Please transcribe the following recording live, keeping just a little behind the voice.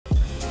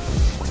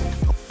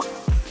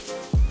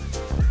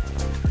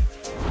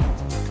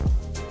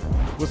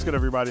What's good,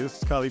 everybody?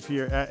 This is Kahlief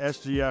here at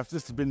SGF.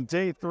 This has been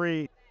day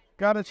 3.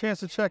 Got a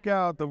chance to check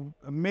out the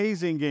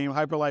amazing game,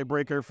 Hyperlight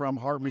Breaker from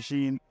Heart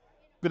Machine.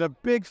 Been a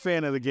big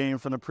fan of the game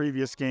from the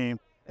previous game,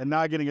 and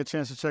now getting a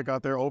chance to check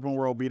out their open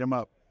world beat 'em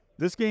up.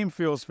 This game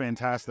feels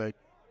fantastic.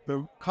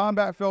 The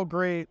combat felt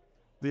great.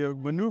 The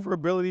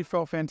maneuverability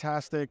felt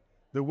fantastic.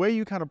 The way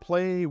you kind of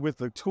play with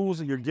the tools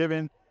that you're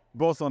given,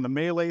 both on the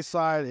melee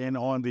side and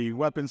on the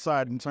weapon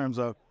side in terms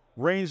of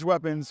ranged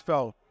weapons,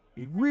 felt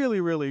really,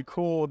 really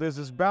cool. There's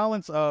this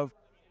balance of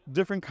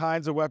different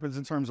kinds of weapons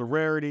in terms of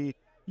rarity,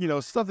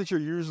 stuff that you're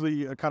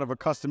usually kind of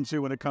accustomed to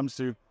when it comes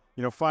to,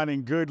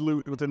 finding good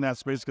loot within that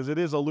space, because it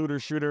is a looter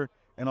shooter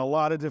in a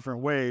lot of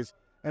different ways.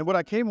 And what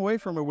I came away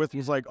from it with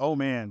was like, oh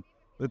man,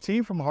 the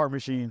team from Heart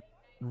Machine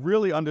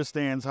really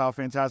understands how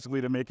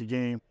fantastically to make a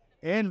game,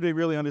 and they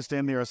really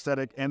understand their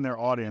aesthetic and their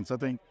audience. I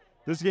think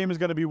this game is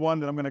going to be one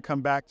that I'm going to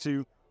come back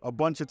to a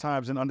bunch of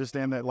times and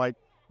understand that, like,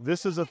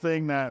 this is a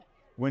thing that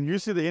when you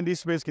see the indie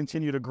space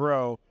continue to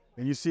grow,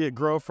 and you see it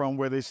grow from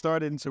where they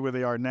started into where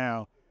they are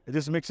now, it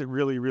just makes it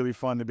really, really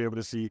fun to be able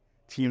to see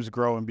teams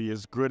grow and be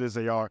as good as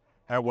they are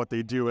at what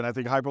they do. And I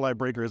think Hyperlight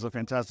Breaker is a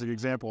fantastic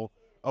example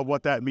of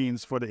what that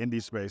means for the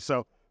indie space.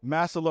 So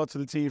massive love to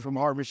the team from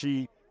Heart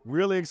Machine.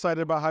 Really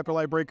excited about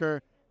Hyperlight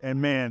Breaker.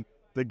 And man,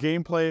 the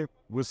gameplay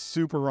was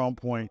super on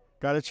point.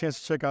 Got a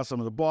chance to check out some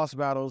of the boss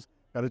battles,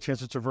 got a chance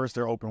to traverse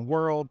their open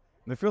world.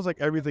 And it feels like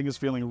everything is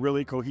feeling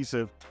really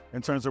cohesive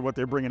in terms of what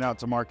they're bringing out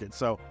to market.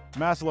 So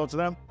massive love to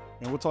them,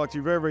 and we'll talk to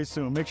you very, very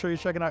soon. Make sure you're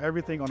checking out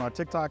everything on our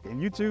TikTok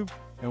and YouTube,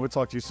 and we'll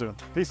talk to you soon.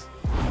 Peace.